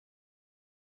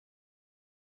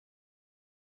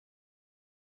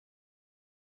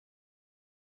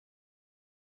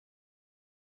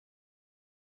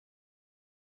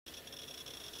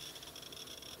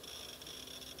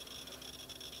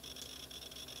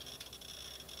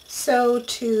So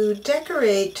to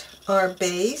decorate our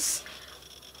base,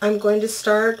 I'm going to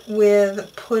start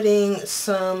with putting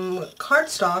some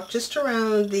cardstock just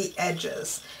around the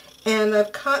edges. And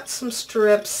I've cut some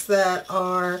strips that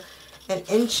are 1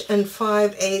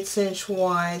 5/8 inch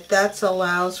wide. That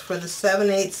allows for the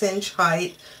 7/8 inch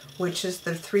height, which is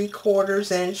the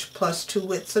 3/4 inch plus 2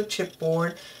 widths of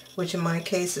chipboard, which in my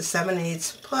case is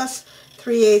 7/8 plus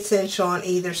 3/8 inch on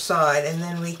either side. And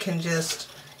then we can just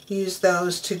use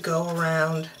those to go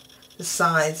around the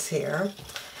sides here.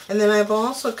 And then I've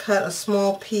also cut a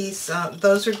small piece,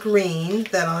 those are green,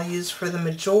 that I'll use for the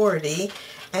majority.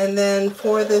 And then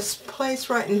for this place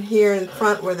right in here in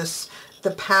front where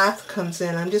the path comes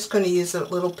in, I'm just going to use a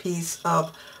little piece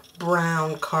of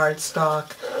brown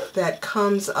cardstock that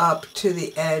comes up to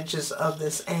the edges of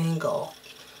this angle.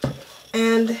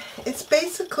 And it's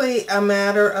basically a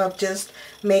matter of just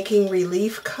making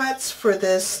relief cuts for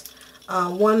this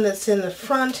one that's in the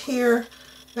front here.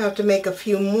 I have to make a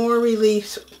few more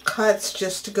relief cuts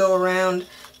just to go around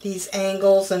these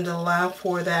angles and to allow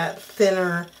for that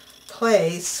thinner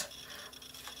place.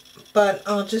 But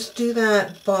I'll just do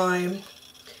that by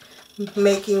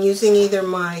using either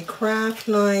my craft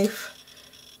knife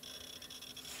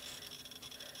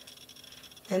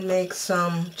and make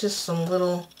just some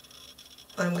little,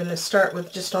 I'm going to start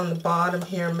with just on the bottom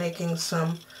here, making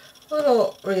some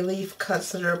little relief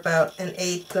cuts that are about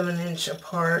 1/8 of an inch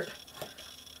apart.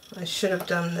 I should have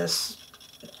done this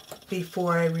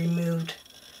before I removed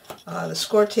the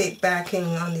score tape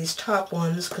backing on these top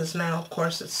ones, because now of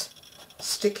course it's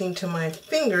sticking to my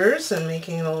fingers and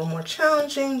making it a little more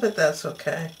challenging, but that's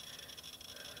okay.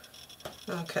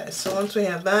 Okay, so once we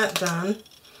have that done,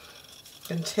 I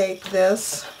can take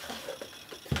this.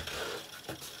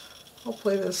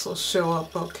 Hopefully this will show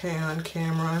up okay on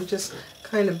camera. I'm just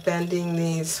kind of bending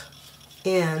these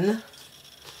in.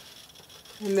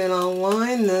 And then I'll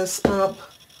line this up,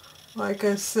 like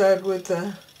I said, with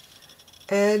the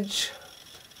edge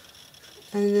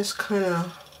and just kind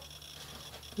of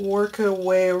work it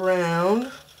way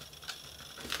around.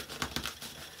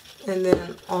 And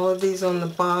then all of these on the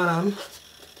bottom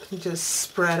can just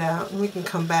spread out, and we can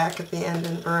come back at the end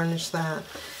and burnish that.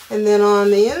 And then on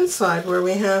the inside where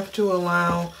we have to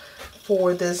allow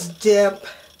for this dip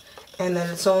and that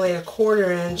it's only 1/4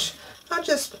 inch, I'll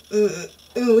just,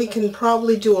 we can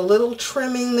probably do a little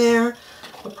trimming there.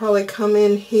 I'll probably come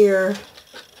in here,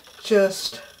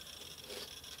 just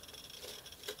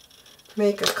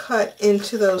make a cut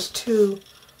into those two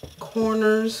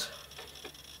corners.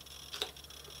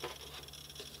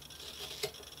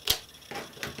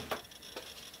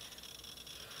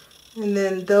 And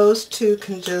then those two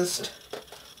can just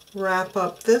wrap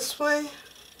up this way,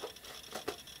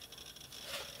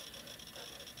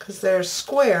 because they're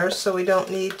square, so we don't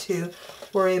need to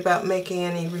worry about making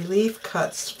any relief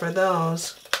cuts for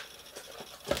those.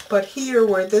 But here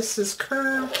where this is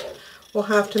curved, we'll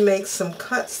have to make some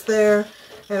cuts there,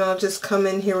 and I'll just come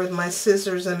in here with my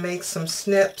scissors and make some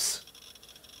snips.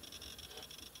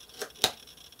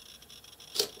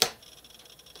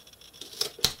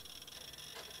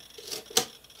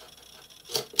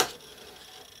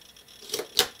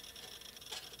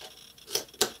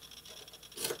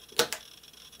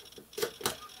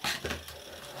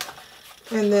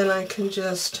 And then I can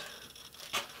just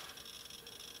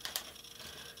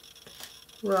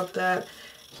rub that.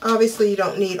 Obviously you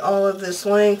don't need all of this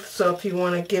length, so if you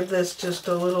want to give this just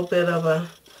a little bit of a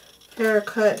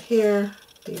haircut here,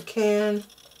 you can.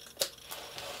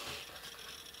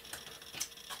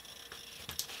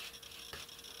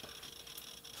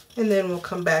 And then we'll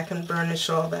come back and burnish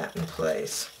all that in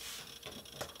place.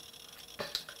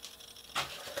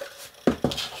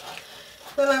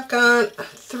 Then I've got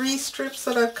 3 strips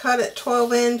that I've cut at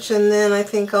 12 inch, and then I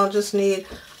think I'll just need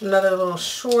another little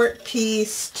short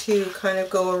piece to kind of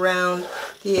go around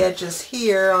the edges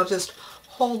here. I'll just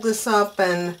hold this up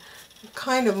and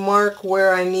kind of mark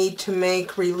where I need to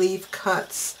make relief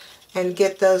cuts and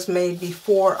get those made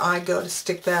before I go to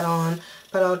stick that on,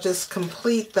 but I'll just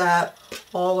complete that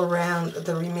all around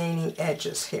the remaining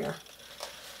edges here.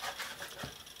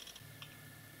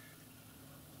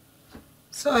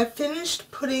 So I finished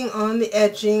putting on the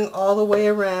edging all the way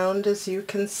around, as you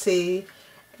can see,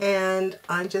 and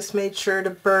I just made sure to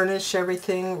burnish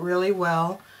everything really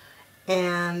well.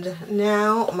 And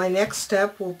now my next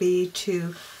step will be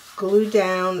to glue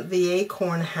down the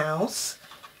Acorn house,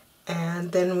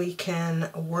 and then we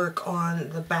can work on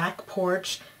the back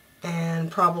porch and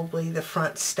probably the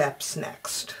front steps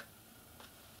next.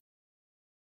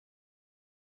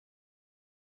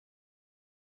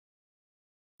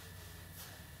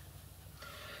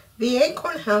 The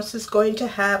Acorn House is going to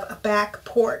have a back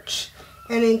porch,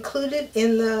 and included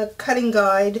in the cutting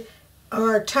guide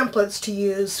are templates to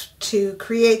use to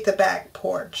create the back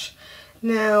porch.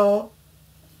 Now,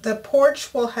 the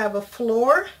porch will have a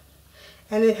floor,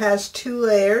 and it has 2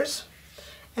 layers,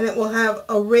 and it will have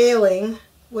a railing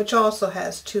which also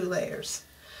has 2 layers.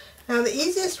 Now, the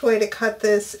easiest way to cut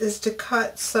this is to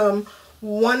cut some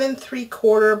 1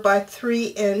 3/4 by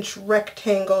 3-inch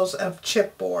rectangles of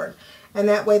chipboard, and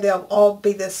that way they'll all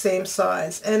be the same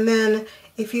size. And then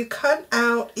if you cut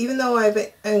out, even though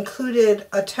I've included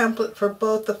a template for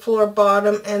both the floor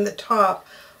bottom and the top,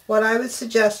 what I would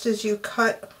suggest is you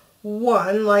cut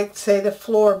one, like say the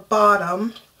floor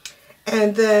bottom,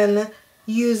 and then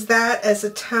use that as a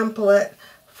template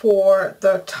for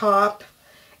the top.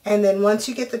 And then once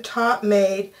you get the top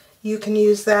made, you can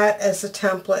use that as a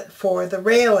template for the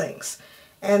railings.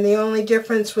 And the only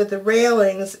difference with the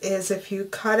railings is if you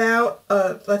cut out,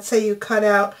 let's say you cut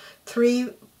out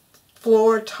 3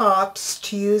 floor tops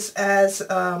to use as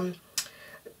 1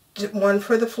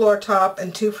 for the floor top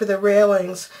and 2 for the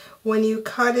railings. When you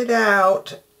cut it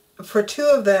out for 2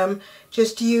 of them,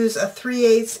 just use a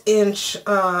 3/8 inch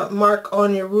mark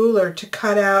on your ruler to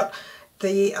cut out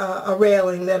a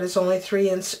railing that is only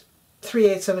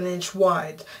 3/8 of an inch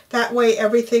wide. That way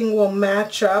everything will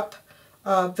match up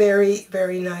very,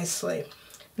 very nicely.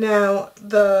 Now,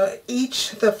 the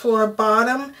floor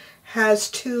bottom has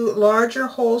 2 larger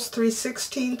holes,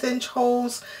 3/16 inch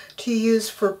holes, to use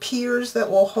for piers that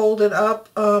will hold it up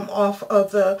off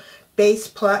of the base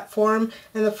platform,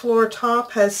 and the floor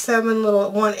top has 7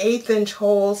 little 1/8 inch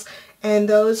holes, and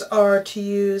those are to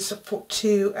use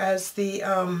as the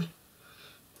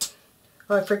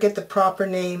I forget the proper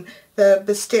name,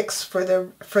 the sticks for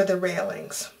the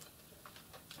railings.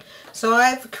 So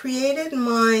I've created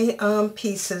my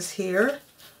pieces here.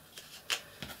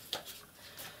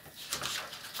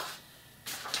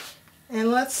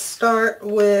 And let's start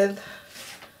with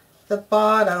the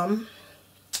bottom,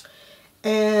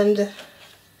 and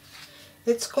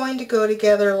it's going to go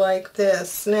together like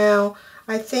this. Now,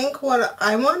 I think I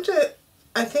want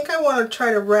to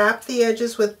try to wrap the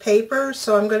edges with paper,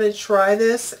 so I'm going to try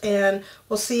this and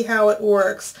we'll see how it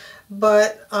works.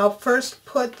 But I'll first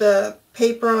put the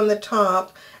paper on the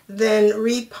top, then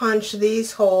repunch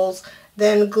these holes,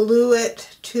 then glue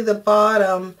it to the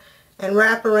bottom and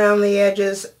wrap around the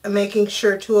edges, making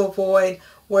sure to avoid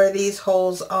where these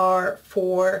holes are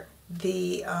for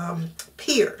the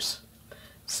piers.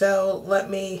 So let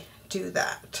me do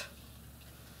that.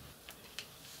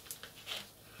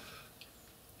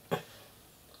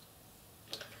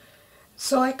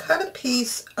 So I cut a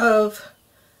piece of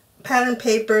pattern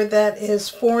paper that is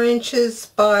 4 inches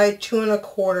by 2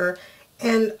 1/4,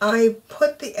 and I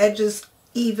put the edges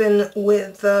even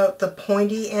with the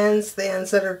pointy ends, the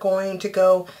ends that are going to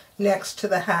go next to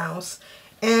the house.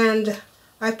 And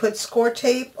I put score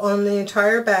tape on the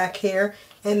entire back here,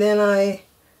 and then I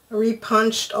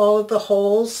repunched all of the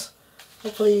holes.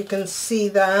 Hopefully you can see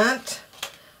that.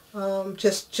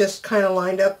 Just kind of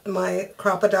lined up my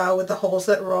crocodile with the holes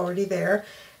that were already there.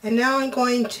 And now I'm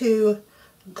going to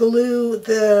glue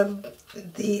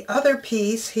the other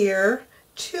piece here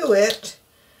to it,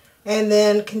 and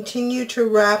then continue to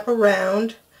wrap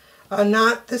around,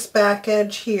 not this back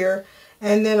edge here,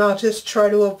 and then I'll just try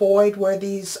to avoid where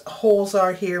these holes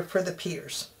are here for the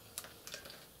piers.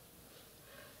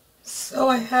 So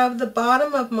I have the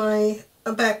bottom of my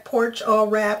back porch all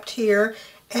wrapped here,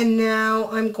 and now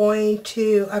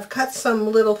I've cut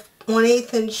some little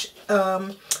 1/8 inch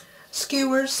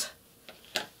skewers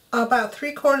about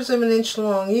 3/4 of an inch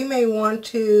long. You may want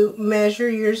to measure,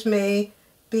 yours may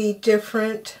be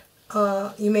different.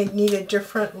 You may need a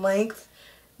different length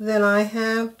than I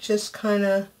have. Just kind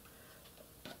of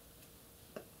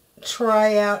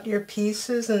try out your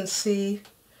pieces and see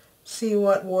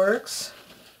what works.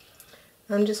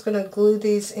 I'm just going to glue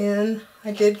these in.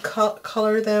 I did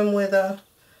color them with a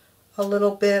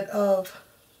little bit of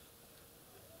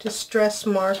distress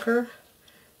marker.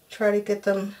 Try to get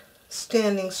them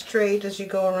standing straight as you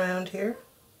go around here.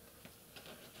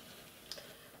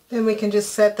 Then we can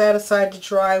just set that aside to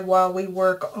dry while we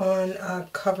work on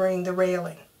covering the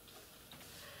railing.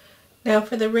 Now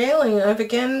for the railing, I've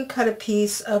again cut a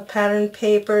piece of pattern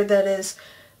paper that is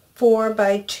 4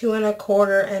 by 2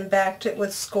 1/4 and backed it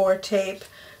with score tape.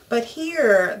 But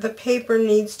here the paper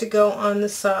needs to go on the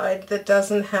side that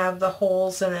doesn't have the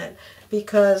holes in it,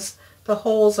 because the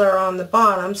holes are on the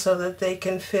bottom so that they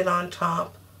can fit on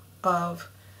top of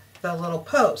the little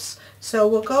posts. So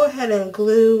we'll go ahead and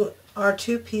glue our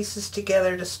 2 pieces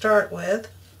together to start with.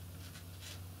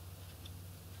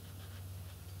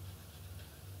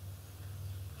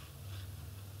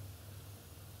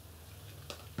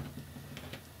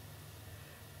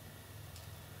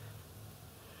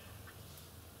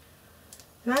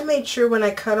 And I made sure when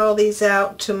I cut all these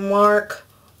out to mark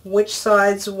which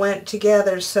sides went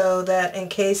together so that in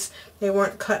case they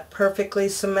weren't cut perfectly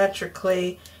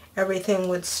symmetrically, everything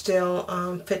would still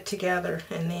fit together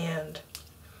in the end.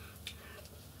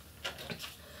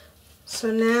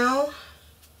 So now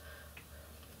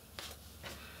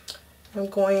I'm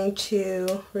going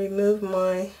to remove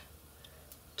my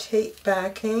tape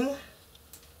backing.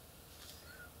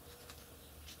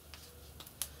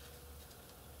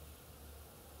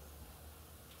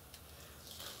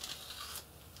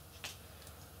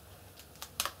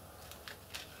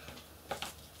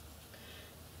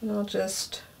 And I'll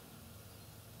just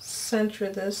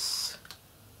center this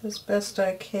as best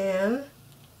I can.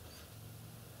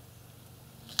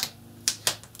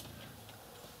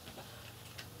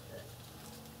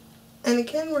 And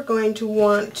again, we're going to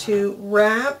want to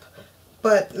wrap,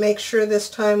 but make sure this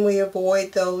time we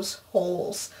avoid those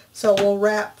holes. So we'll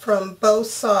wrap from both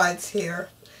sides here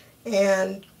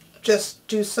and just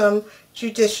do some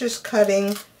judicious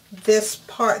cutting. This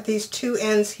part, these two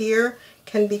ends here,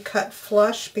 can be cut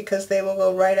flush because they will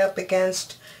go right up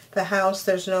against the house.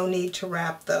 There's no need to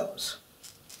wrap those.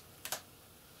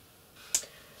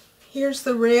 Here's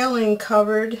the railing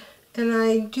covered, and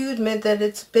I do admit that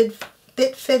it's a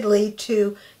bit fiddly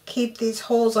to keep these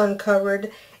holes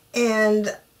uncovered,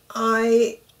 and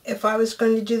if I was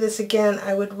going to do this again,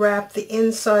 I would wrap the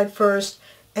inside first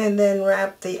and then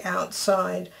wrap the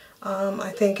outside.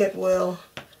 I think it will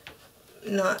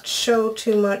not show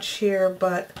too much here,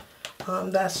 but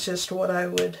that's just what I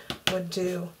would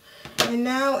do. And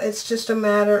now it's just a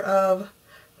matter of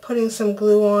putting some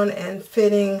glue on and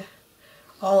fitting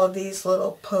all of these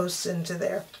little posts into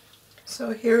there.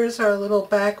 So here's our little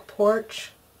back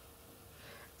porch,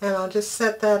 and I'll just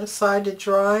set that aside to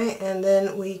dry, and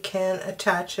then we can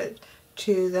attach it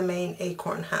to the main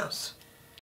acorn house.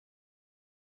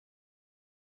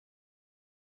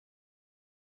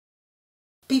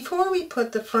 Before we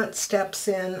put the front steps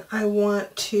in, I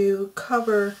want to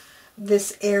cover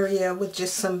this area with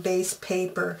just some base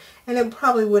paper, and it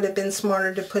probably would have been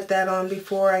smarter to put that on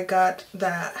before I got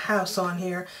the house on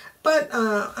here, but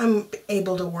I'm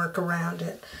able to work around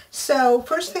it. So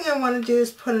first thing I want to do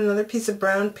is put another piece of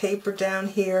brown paper down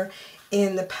here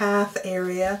in the path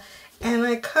area, and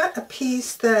I cut a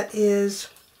piece that is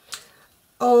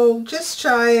just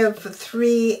shy of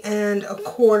 3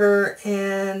 1/4,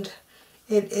 and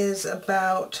it is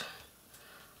about,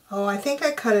 I think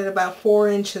I cut it about 4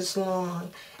 inches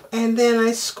long. And then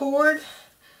I scored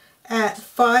at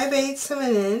 5/8 of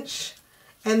an inch,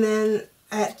 and then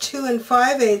at 2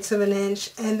 5/8 of an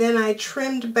inch, and then I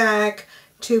trimmed back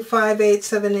to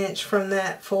 5/8 of an inch from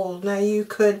that fold. Now you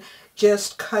could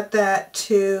just cut that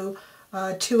to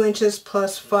 2 inches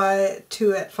plus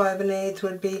 2 at 5 1/8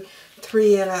 would be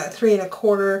 3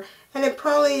 1/4. And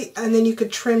and then you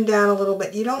could trim down a little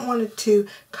bit. You don't want it to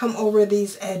come over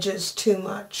these edges too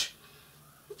much.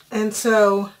 And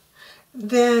so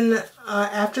then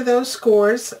after those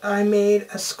scores, I made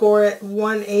a score at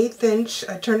 1/8 inch.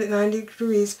 I turned it 90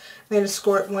 degrees, made a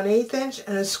score at 1/8 inch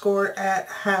and a score at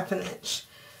 1/2 inch.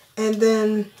 And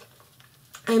then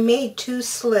I made 2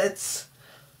 slits.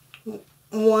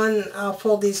 One, I'll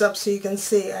fold these up so you can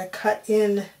see, I cut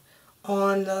in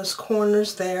on those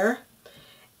corners there.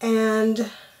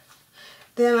 And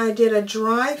then I did a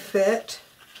dry fit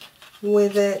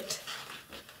with it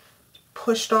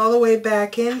pushed all the way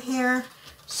back in here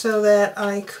so that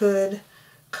I could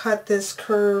cut this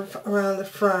curve around the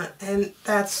front. And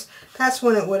that's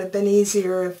when it would have been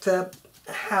easier if the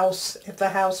house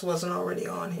wasn't already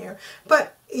on here.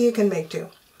 But you can make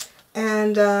do.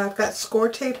 And I've got score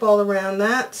tape all around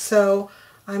that, so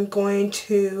I'm going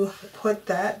to put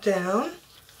that down.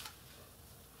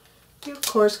 You, of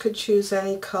course, could choose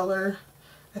any color.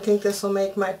 I think this will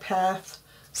make my path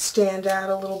stand out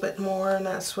a little bit more, and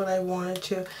that's what I wanted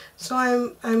to. So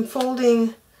I'm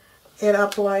folding it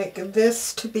up like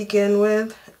this to begin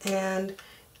with, and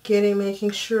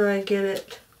making sure I get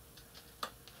it.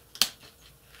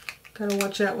 Gotta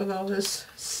watch out with all this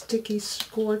sticky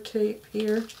score tape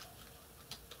here.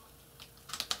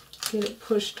 Get it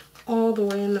pushed all the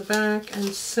way in the back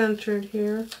and centered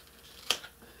here.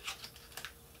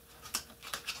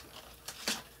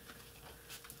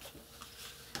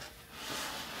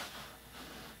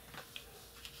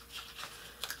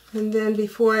 And then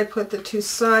before I put the 2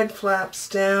 side flaps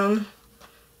down,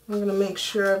 I'm going to make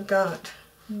sure I've got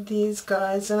these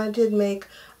guys. And I did make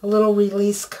a little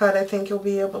release cut. I think you'll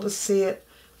be able to see it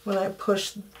when I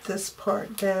push this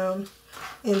part down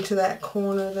into that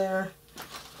corner there.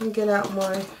 And get out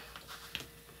my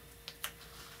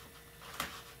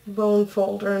bone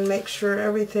folder and make sure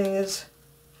everything is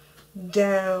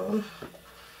down.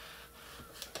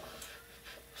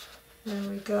 There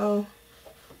we go.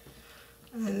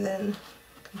 And then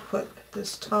put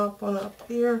this top one up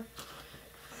here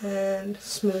and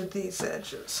smooth these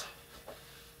edges.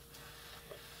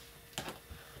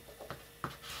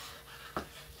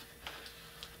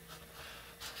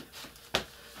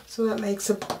 So that makes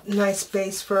a nice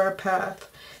base for our path.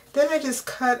 Then I just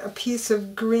cut a piece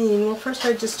of green. Well, first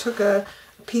I just took a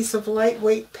piece of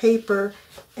lightweight paper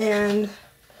and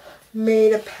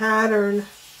made a pattern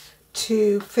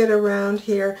to fit around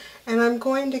here, and I'm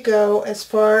going to go as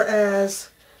far as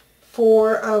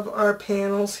 4 of our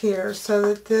panels here so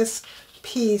that this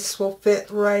piece will fit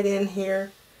right in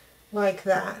here like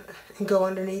that and go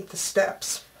underneath the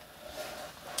steps.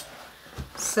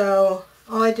 So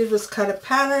all I did was cut a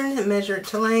pattern and measure it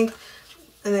to length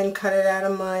and then cut it out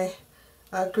of my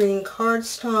green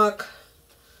cardstock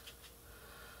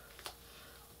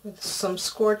with some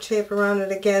score tape around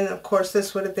it. Again, of course,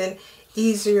 this would have been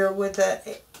easier with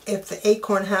if the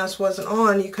Acorn House wasn't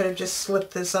on. You could have just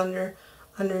slipped this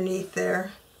underneath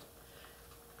there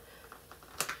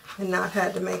and not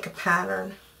had to make a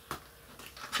pattern.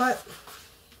 But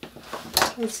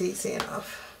it's easy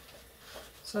enough.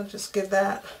 So I'll just give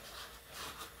that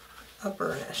a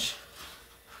burnish.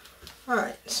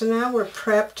 Alright, so now we're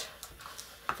prepped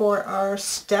for our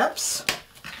steps.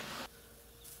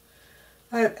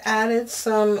 I've added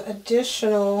some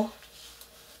additional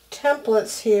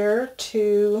templates here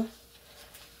to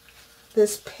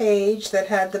this page that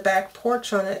had the back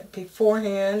porch on it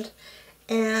beforehand,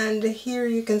 and here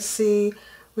you can see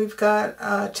we've got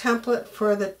a template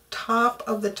for the top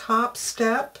of the top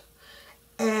step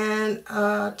and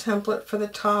a template for the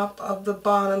top of the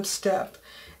bottom step.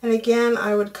 And again,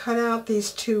 I would cut out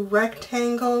these 2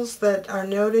 rectangles that are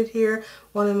noted here,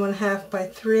 1 1/2 by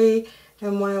 3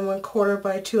 and 1 1/4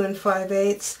 by 2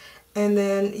 5/8, and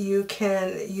then you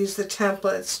can use the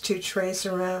templates to trace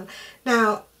around.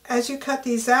 Now, as you cut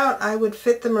these out, I would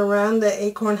fit them around the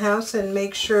Acorn House and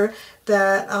make sure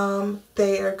that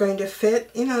they are going to fit.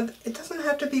 You know, it doesn't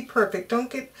have to be perfect.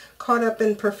 Don't get caught up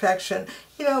in perfection.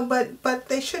 You know, but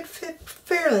they should fit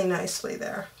fairly nicely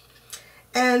there.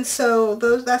 And so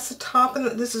that's the top,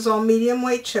 and this is all medium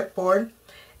weight chipboard.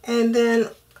 And then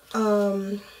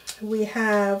I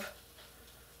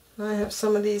have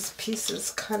some of these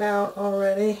pieces cut out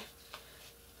already.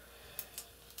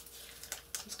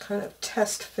 Just kind of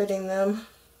test fitting them.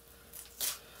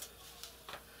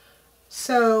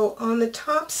 So on the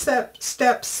top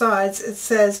step sides it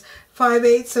says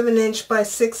 5/8 of an inch by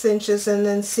 6 inches, and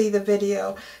then see the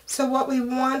video. So what we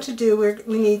want to do,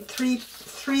 we need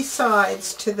three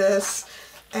sides to this,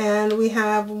 and we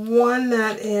have one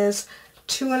that is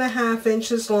 2.5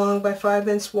 inches long by 5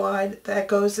 inches wide that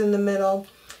goes in the middle,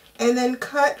 and then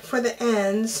cut for the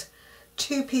ends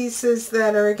 2 pieces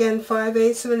that are again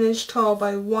 5/8 of an inch tall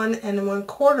by 1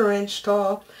 1/4 inch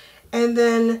tall, and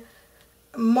then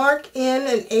mark in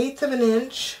 1/8 of an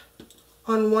inch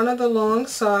on one of the long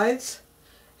sides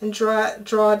and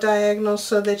draw a diagonal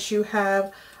so that you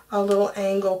have a little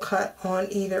angle cut on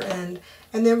either end.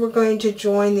 And then we're going to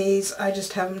join these. I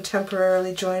just have them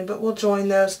temporarily joined, but we'll join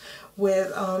those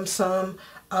with some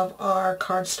of our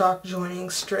cardstock joining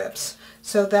strips.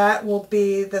 So that will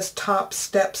be the top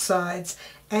step sides,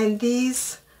 and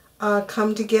these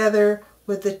come together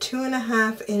with the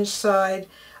 2.5 inch side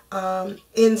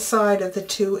inside of the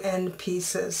 2 end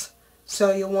pieces.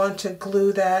 So you'll want to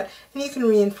glue that, and you can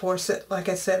reinforce it, like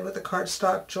I said, with the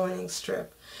cardstock joining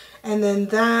strip. And then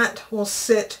that will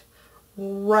sit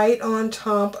right on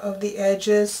top of the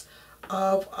edges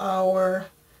of our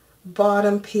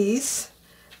bottom piece.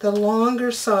 The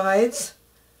longer sides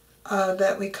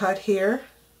that we cut here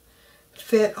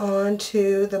fit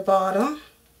onto the bottom,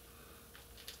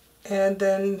 and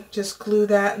then just glue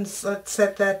that and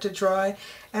set that to dry.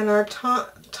 And our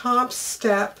top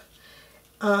step,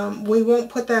 we won't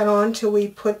put that on till we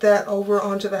put that over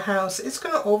onto the house. It's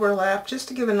going to overlap just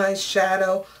to give a nice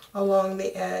shadow along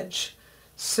the edge.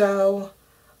 So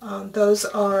those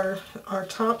are our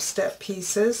top step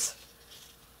pieces.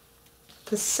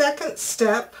 The second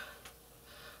step,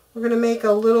 we're going to make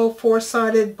a little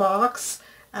 4-sided box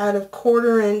out of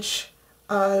 1/4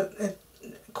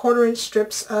 inch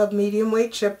strips of medium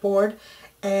weight chipboard,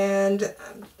 and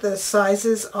the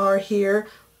sizes are here.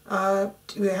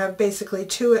 We have basically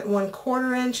 2 at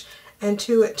 1/4 inch and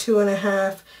 2 at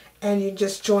 2.5, and you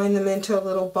just join them into a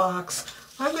little box.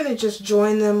 I'm going to just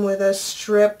join them with a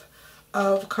strip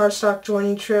of cardstock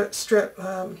joining strip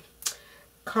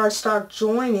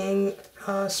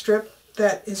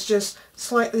that is just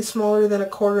slightly smaller than a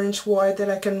 1/4 inch wide that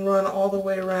I can run all the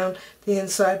way around the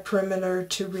inside perimeter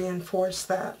to reinforce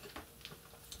that.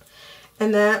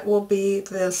 And that will be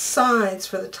the sides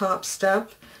for the top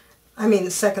step, the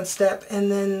second step,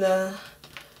 and then the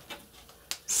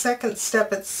second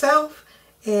step itself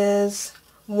is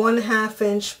 1/2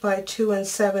 inch by 2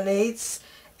 7/8,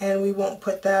 and we won't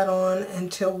put that on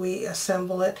until we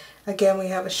assemble it. Again, we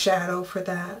have a shadow for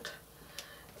that.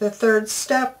 The third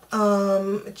step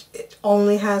it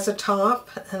only has a top,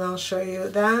 and I'll show you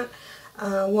that.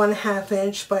 1/2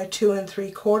 inch by 2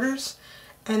 3/4.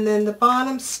 And then the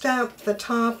bottom step, the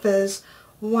top is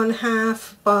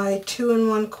 1/2 by 2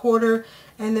 1/4,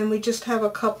 and then we just have a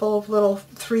couple of little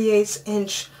 3/8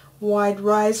 inch wide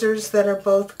risers that are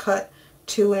both cut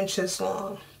 2 inches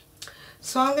long.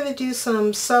 So I'm going to do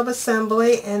some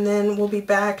sub-assembly, and then we'll be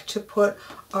back to put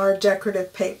our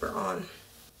decorative paper on.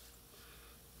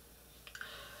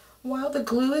 While the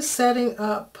glue is setting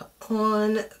up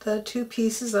on the 2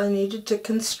 pieces I needed to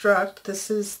construct,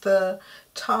 this is the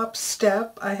top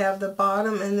step. I have the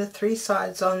bottom and the 3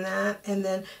 sides on that, and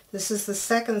then this is the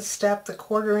second step, the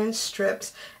 1/4 inch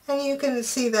strips. And you can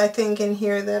see that, I think, in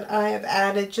here that I have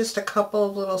added just a couple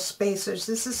of little spacers.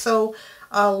 This is so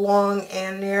long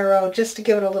and narrow, just to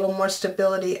give it a little more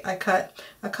stability. I cut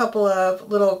a couple of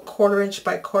little 1/4 inch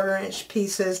by 1/4 inch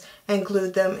pieces and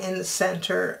glued them in the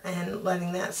center and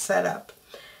letting that set up.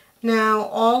 Now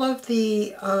all of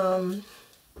the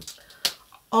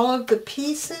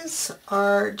pieces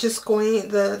are just going,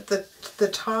 the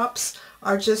tops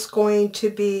are just going to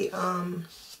be,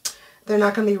 they're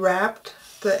not going to be wrapped.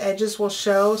 The edges will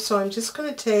show, so I'm just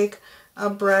going to take a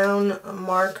brown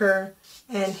marker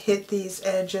and hit these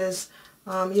edges.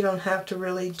 You don't have to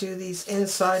really do these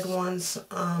inside ones.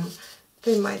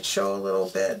 They might show a little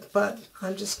bit, but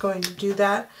I'm just going to do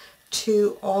that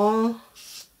to all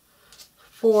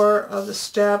 4 of the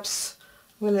steps.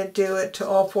 I'm going to do it to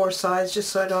all 4 sides just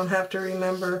so I don't have to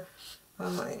remember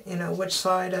which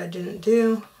side I didn't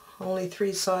do. Only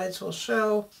 3 sides will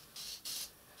show.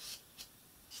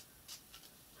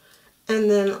 And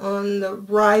then on the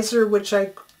riser, which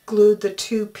I glued the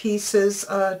 2 pieces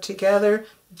together,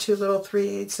 2 little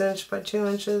 3/8 inch by 2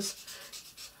 inches,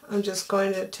 I'm just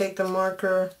going to take the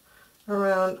marker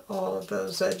around all of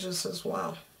those edges as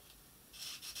well.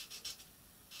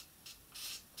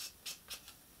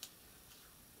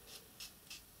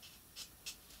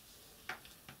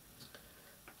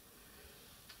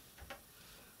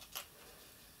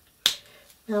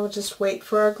 Now we'll just wait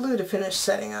for our glue to finish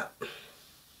setting up.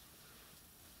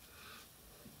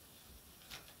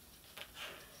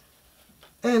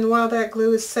 And while that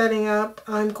glue is setting up,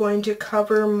 I'm going to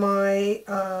cover my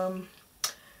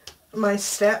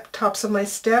tops of my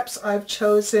steps. I've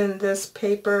chosen this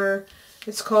paper.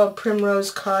 It's called Primrose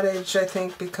Cottage, I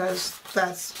think, because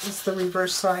it's the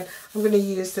reverse side. I'm going to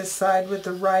use this side with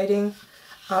the writing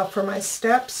for my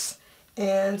steps,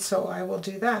 and so I will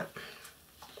do that.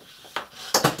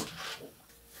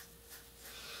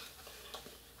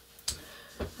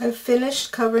 I've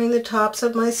finished covering the tops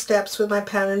of my steps with my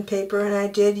pattern paper, and I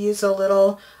did use a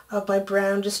little of my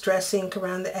brown Distress ink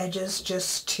around the edges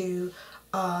just to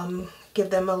give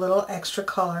them a little extra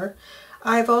color.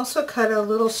 I've also cut a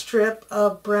little strip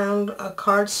of brown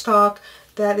cardstock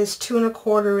that is 2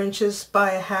 1/4 inches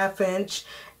by 1/2 inch,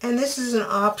 and this is an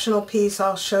optional piece.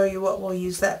 I'll show you what we'll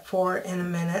use that for in a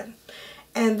minute.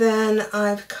 And then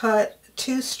I've cut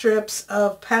 2 strips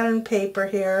of pattern paper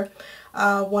here.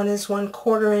 One is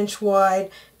 1/4 inch wide,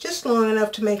 just long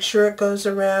enough to make sure it goes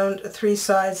around 3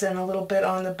 sides and a little bit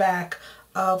on the back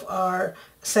of our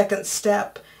second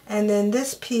step. And then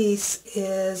this piece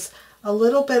is a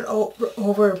little bit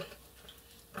over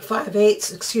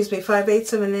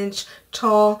 5/8 of an inch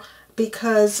tall,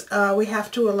 because we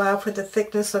have to allow for the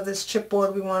thickness of this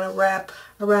chipboard. We want to wrap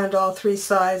around all 3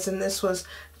 sides, and this was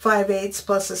 5/8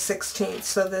 plus a 1/16,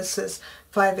 so this is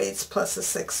 5/8 plus a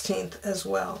 1/16 as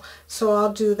well. So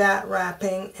I'll do that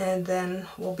wrapping, and then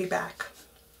we'll be back.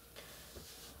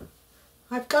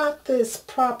 I've got this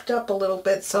propped up a little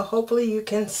bit, so hopefully you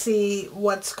can see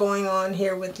what's going on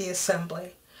here with the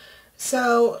assembly.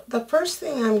 So the first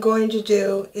thing I'm going to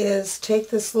do is take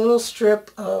this little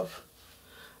strip of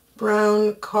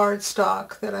brown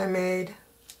cardstock that I made,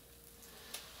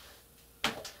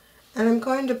 and I'm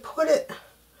going to put it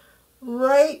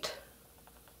right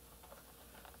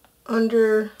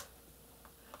under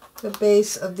the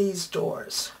base of these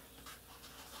doors.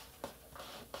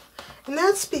 And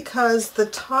that's because the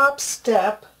top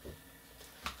step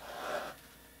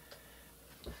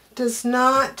does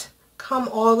not come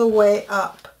all the way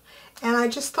up. And I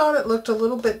just thought it looked a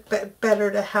little bit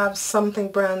better to have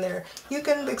something brown there. You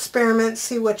can experiment,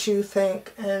 see what you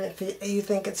think, and if you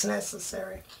think it's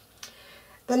necessary.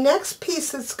 The next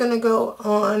piece that's going to go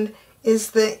on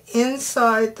is the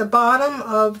inside, the bottom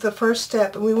of the first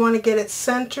step. And we want to get it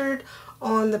centered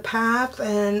on the path,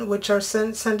 and which are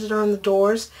centered on the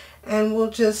doors. And we'll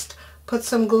just put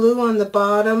some glue on the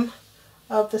bottom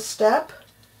of the step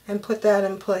and put that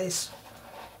in place.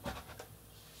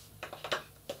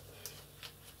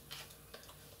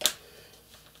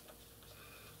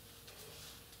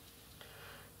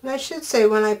 And I should say,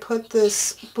 when I put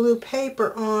this blue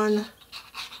paper on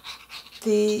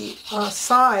the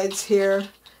sides here,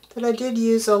 that I did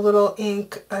use a little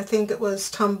ink. I think it was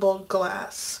tumbled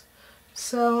glass.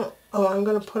 So, I'm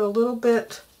going to put a little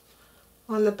bit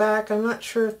on the back. I'm not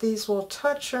sure if these will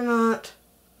touch or not,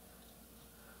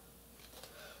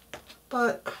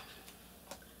 but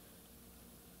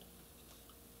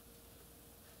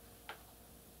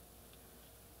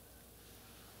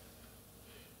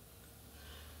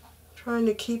trying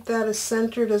to keep that as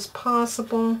centered as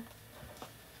possible.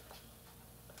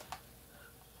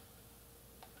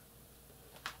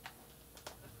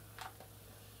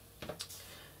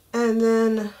 And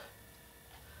then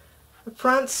the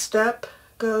front step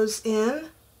goes in,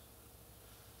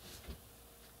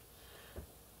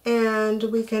 and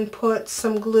we can put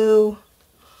some glue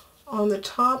on the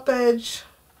top edge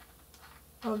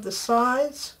of the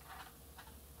sides.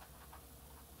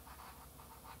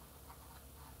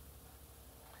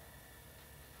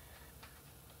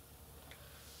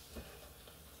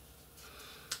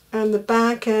 And the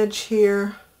back edge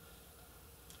here.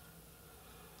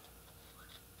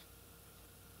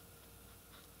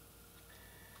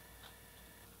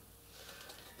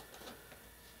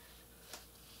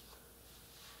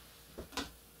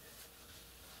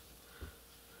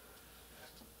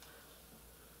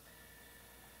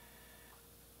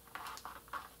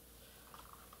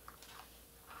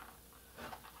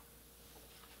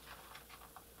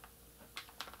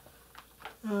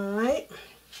 Alright.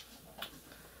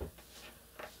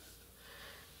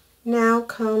 Now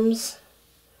comes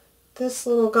this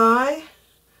little guy,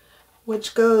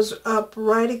 which goes up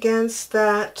right against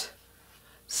that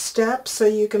step, so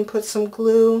you can put some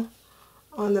glue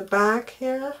on the back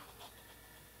here.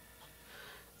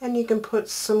 And you can put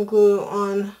some glue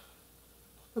on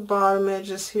the bottom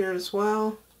edges here as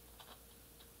well.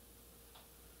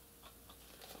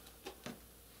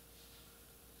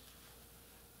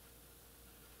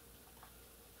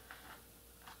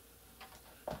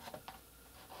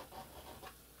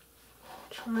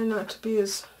 Try not to be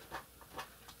as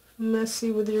messy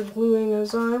with your gluing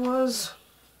as I was.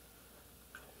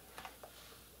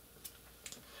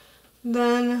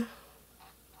 Then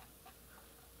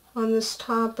on this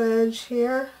top edge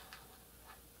here,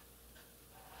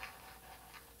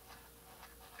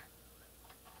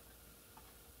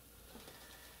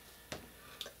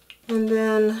 and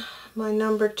then my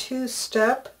number 2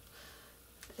 step,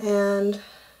 and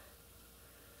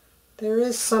there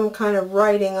is some kind of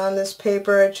writing on this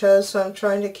paper I chose, so I'm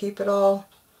trying to keep it all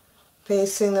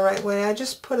facing the right way. I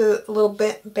just put a little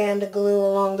band of glue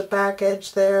along the back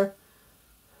edge there,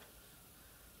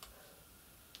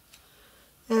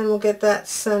 and we'll get that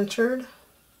centered.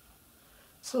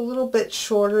 It's a little bit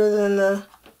shorter than the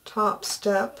top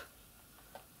step.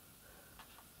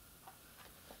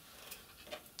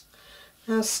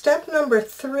 Now step number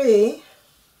 3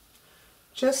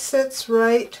 just sits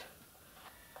right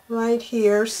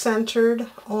here, centered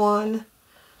on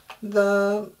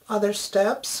the other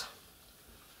steps.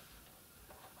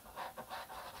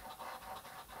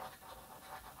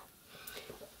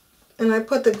 And I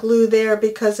put the glue there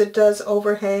because it does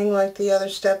overhang like the other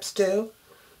steps do.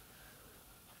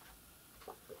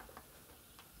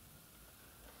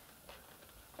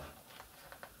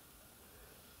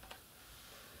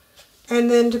 And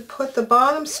then to put the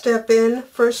bottom step in,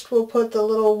 first we'll put the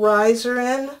little riser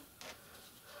in.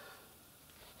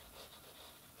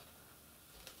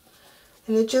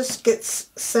 And it just gets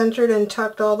centered and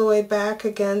tucked all the way back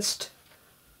against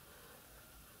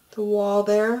the wall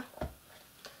there.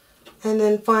 And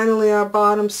then finally our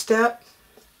bottom step.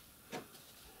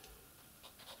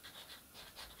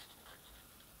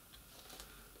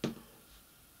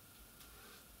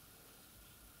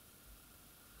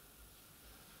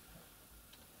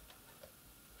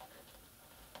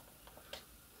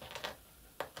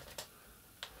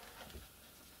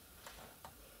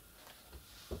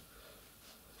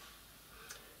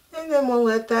 And then we'll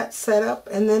let that set up,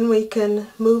 and then we can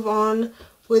move on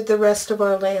with the rest of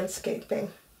our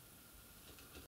landscaping.